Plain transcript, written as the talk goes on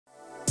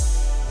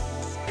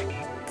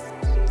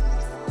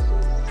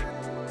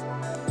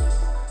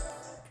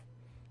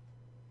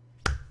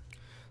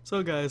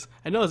So guys,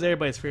 I know it's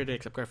everybody's favorite day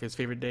except Garfield's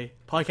favorite day.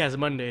 Podcast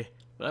Monday,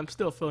 but I'm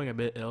still feeling a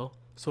bit ill.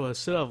 So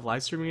instead of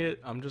live streaming it,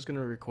 I'm just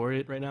gonna record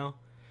it right now,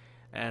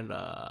 and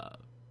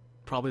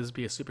probably this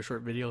be a super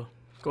short video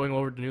going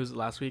over the news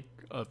last week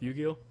of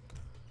Yu-Gi-Oh.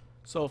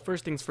 So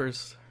first things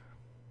first,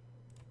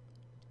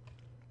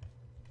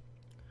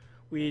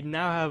 we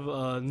now have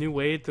a new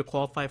way to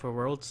qualify for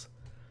Worlds.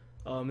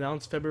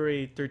 Announced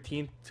February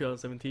 13th,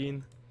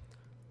 2017.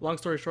 Long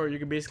story short, you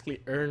can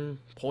basically earn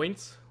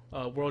points.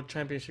 World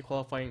Championship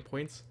qualifying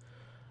points.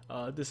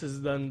 This is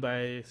done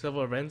by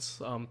several events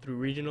through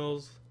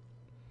regionals,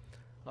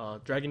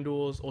 Dragon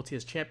Duels,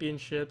 OTS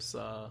Championships,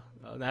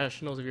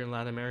 Nationals if you're in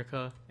Latin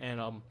America,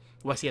 and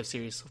YCF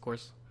Series, of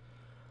course.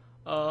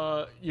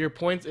 Your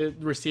points it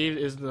received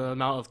is the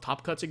amount of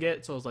top cuts you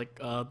get, so it's like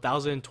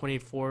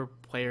 1,024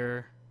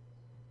 player.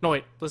 No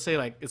wait, let's say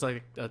like it's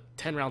like a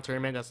 10-round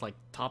tournament that's like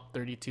top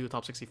 32,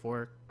 top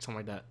 64, something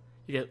like that.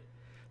 You get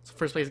so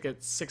first place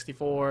gets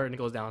 64 and it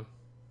goes down.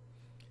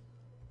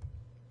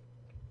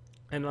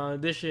 And in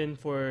addition,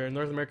 for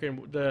North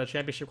American, the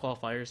championship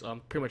qualifiers,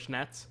 pretty much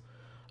Nats.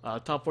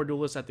 Top 4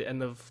 duelists at the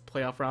end of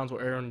playoff rounds will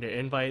earn their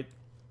invite.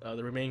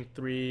 The remaining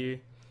 3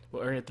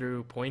 will earn it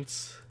through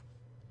points.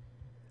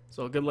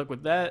 So good luck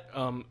with that.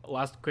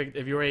 Last quick,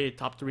 if you're already a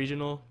top 2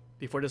 regional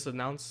before this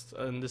announced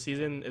in the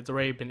season, it's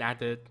already been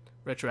added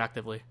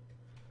retroactively.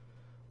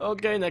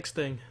 Okay, next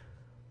thing.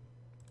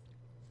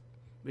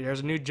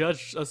 There's a new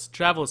judge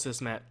travel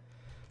assist mat.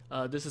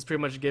 This is pretty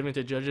much given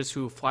to judges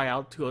who fly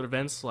out to other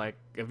events. Like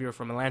if you're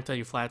from Atlanta,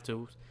 you fly out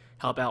to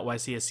help out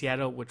YCS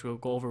Seattle, which we'll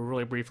go over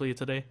really briefly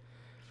today.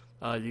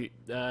 In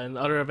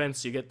other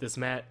events, you get this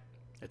mat.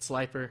 It's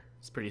Slifer.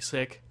 It's pretty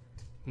sick.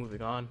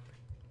 Moving on.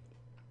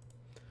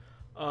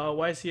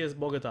 YCS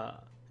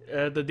Bogota.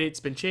 The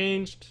date's been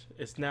changed.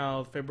 It's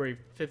now February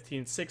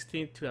 15th,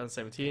 16th,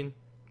 2017.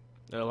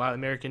 A lot of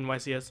American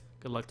YCS.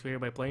 Good luck to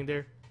everybody playing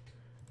there.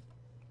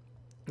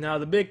 Now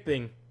the big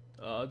thing.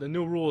 The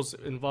new rules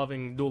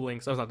involving dual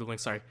links. Oh, not dual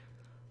links, sorry.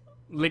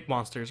 Link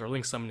monsters or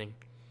link summoning.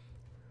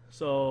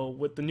 So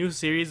with the new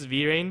series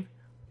V-Rain,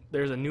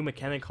 there's a new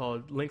mechanic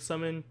called link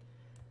summon.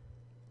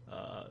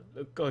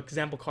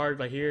 Example card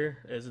right here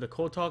is the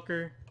Code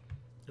Talker.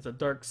 It's a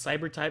dark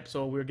cyber type,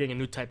 so we're getting a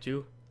new type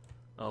 2.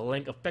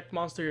 Link effect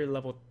monster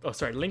level. Oh,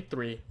 sorry, link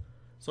 3.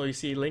 So you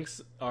see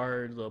links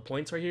are the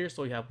points right here.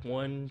 So you have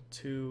 1,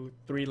 2,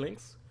 3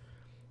 links.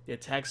 The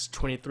attack's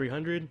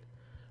 2300.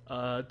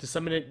 To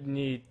summon it, you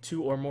need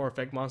 2 or more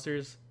effect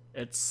monsters.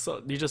 It's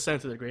you just send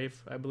it to the grave,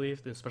 I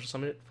believe, then special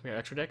summon it from your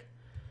extra deck.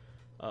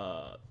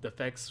 The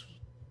effects.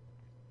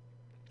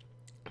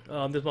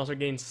 This monster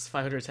gains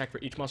 500 attack for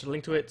each monster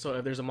linked to it. So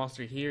if there's a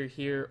monster here,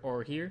 here,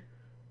 or here,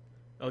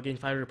 it'll gain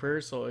 500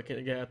 per, so it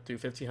can get up to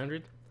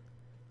 1500.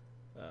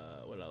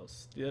 What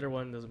else? The other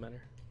one doesn't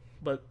matter.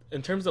 But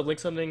in terms of link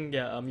summoning,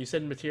 yeah, you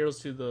send materials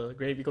to the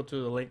grave equal to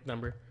the link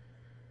number.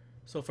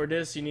 So for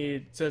this, you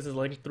need, since it's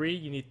link 3,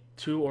 you need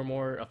 2 or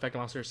more effect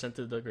monsters sent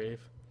to the grave.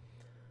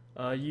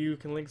 You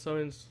can link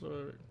summon.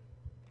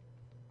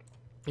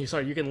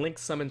 You can link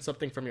summon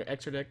something from your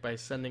extra deck by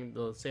sending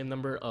the same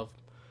number of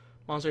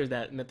monsters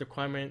that met the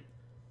requirement.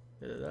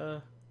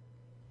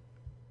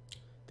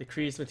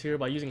 Decrease material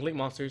by using link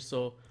monsters.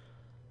 So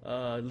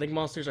link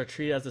monsters are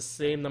treated as the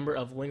same number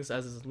of links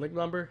as its link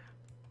number.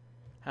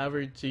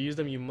 However, to use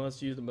them, you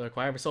must use the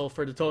requirement. So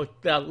for the total,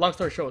 long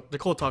story short, the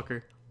Code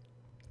Talker.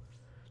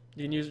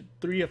 You can use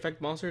 3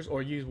 effect monsters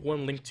or use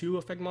 1 link 2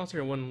 effect monster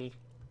and 1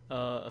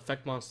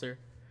 effect monster.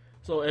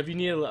 So if you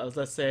need,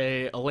 let's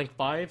say, a link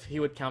 5, he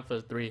would count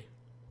for 3.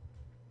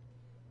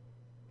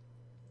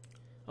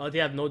 They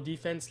have no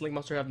defense. Link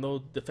monster have no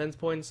defense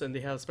points, and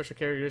they have special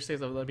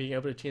characteristics of being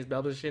able to change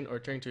battle position or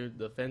turn to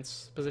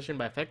defense position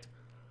by effect.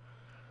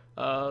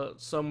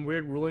 Some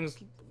weird rulings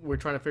we're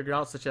trying to figure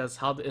out, such as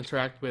how to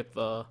interact with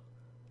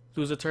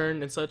lose a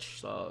turn and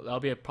such. That'll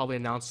be probably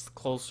announced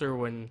closer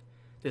when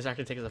this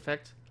actually takes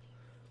effect.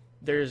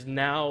 There's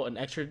now an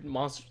extra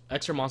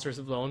monsters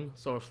zone,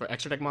 so for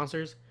extra deck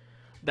monsters,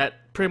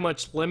 that pretty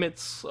much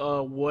limits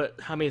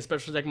how many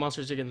special deck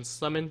monsters you can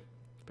summon.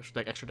 Special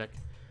deck, extra deck.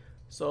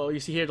 So you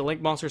see here the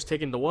link monsters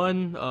taken to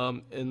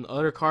 1. In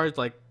other cards,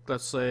 like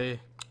let's say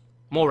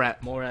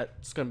Morat,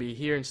 gonna be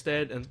here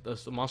instead, and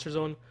the monster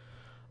zone.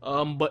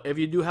 But if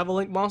you do have a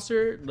link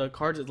monster, the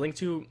cards it's linked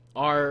to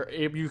are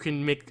you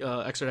can make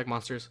extra deck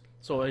monsters.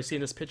 So I see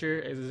in this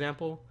picture as an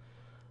example.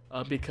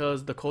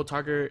 Because the Code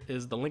Talker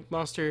is the link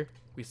monster,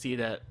 we see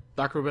that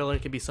Dark Rebellion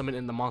can be summoned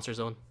in the monster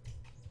zone.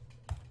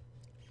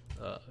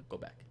 Go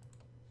back.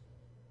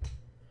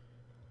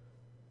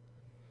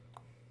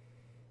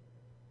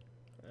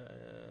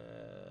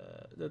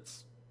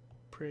 That's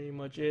pretty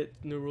much it.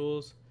 New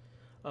rules.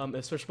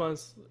 If special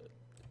monsters,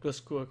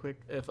 just go quick.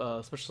 If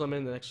special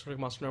summon the extra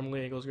monster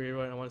normally, it goes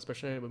graveyard. I want to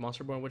special summon with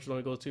Monster Born. Which zone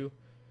it goes to?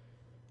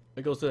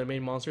 It goes to the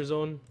main monster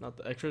zone, not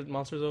the extra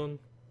monster zone.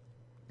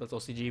 That's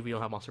OCG. We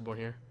don't have Monster Born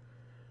here.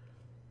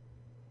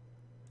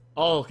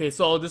 Oh, okay.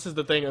 So this is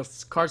the thing.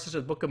 Cards such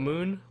as Book of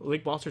Moon,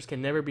 Link monsters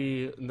can never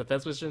be in the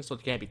defense position, so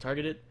they can't be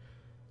targeted.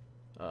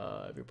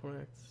 Every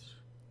opponent.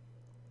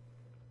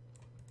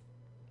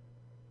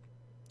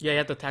 Yeah, you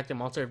have to attack the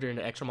monster if they're in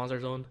the extra monster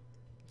zone.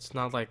 It's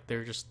not like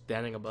they're just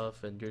standing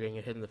above and you're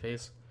getting hit in the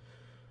face.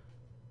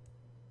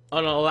 Oh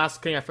no,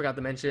 last thing I forgot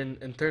to mention,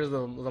 in terms of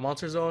the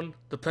monster zone,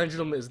 the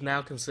pendulum is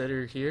now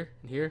considered here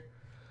and here.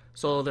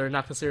 So they're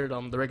not considered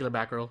the regular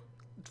back row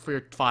for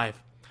your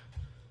 5.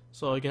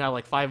 So you can have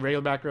like 5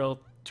 regular back row,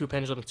 2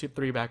 pendulum,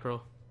 3 back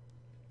row.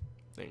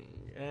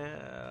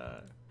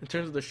 In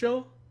terms of the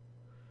show,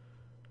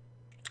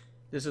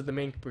 this is the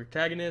main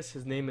protagonist.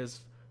 His name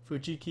is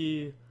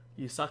Fujiki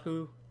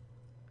Yusaku.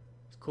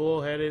 He's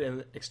cool-headed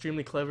and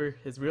extremely clever.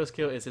 His real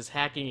skill is his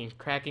hacking and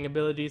cracking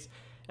abilities.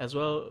 As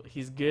well,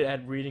 he's good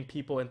at reading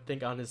people and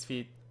thinks on his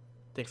feet.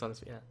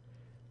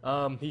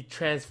 Yeah. He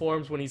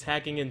transforms when he's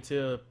hacking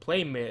into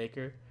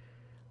Playmaker.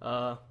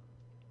 Yeah,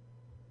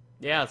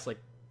 it's like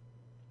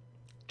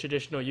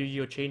traditional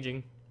Yu-Gi-Oh!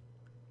 Changing.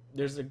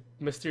 There's a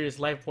mysterious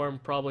life form,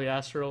 probably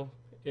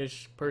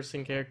astral-ish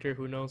person character,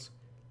 who knows.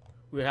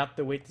 We have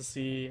to wait to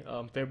see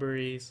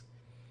February's.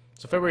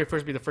 So February 1st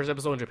will be the first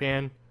episode in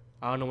Japan.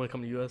 I don't know when it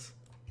comes to US.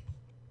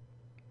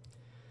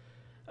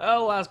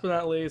 Last but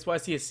not least,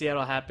 YC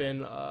Seattle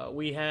happened.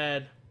 We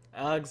had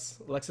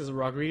Alexis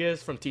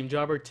Rodriguez from Team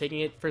Jobber taking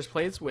it first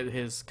place with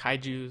his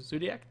Kaiju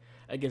Zodiac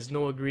against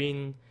Noah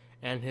Green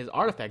and his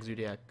Artifact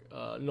Zodiac.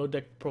 No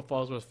deck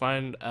profiles was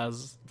found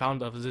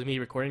of me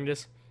recording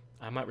this.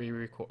 I might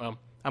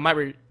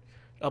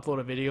upload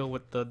a video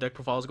with the deck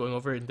profiles going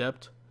over in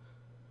depth.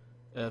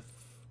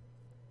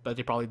 But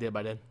they probably did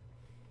by then.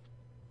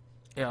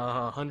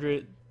 Yeah,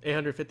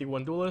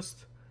 851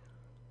 Duelist.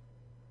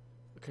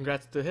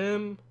 Congrats to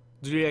him.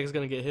 Zodiac is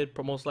gonna get hit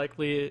most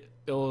likely.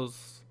 It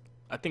was,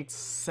 I think,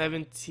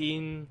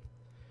 17.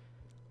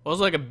 It was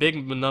like a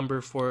big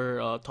number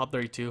for top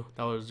 32.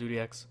 That was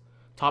Zodiac's.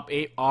 Top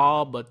 8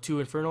 all but 2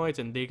 Infernoids,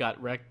 and they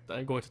got wrecked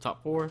going to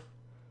top 4.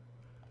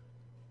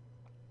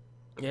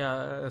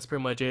 Yeah, that's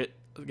pretty much it.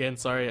 Again,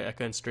 sorry I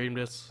couldn't stream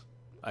this.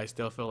 I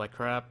still feel like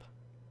crap.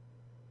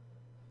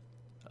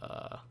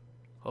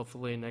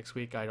 Hopefully next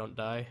week I don't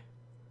die.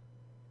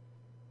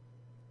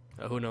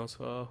 Who knows?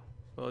 Well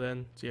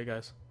then, see you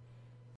guys.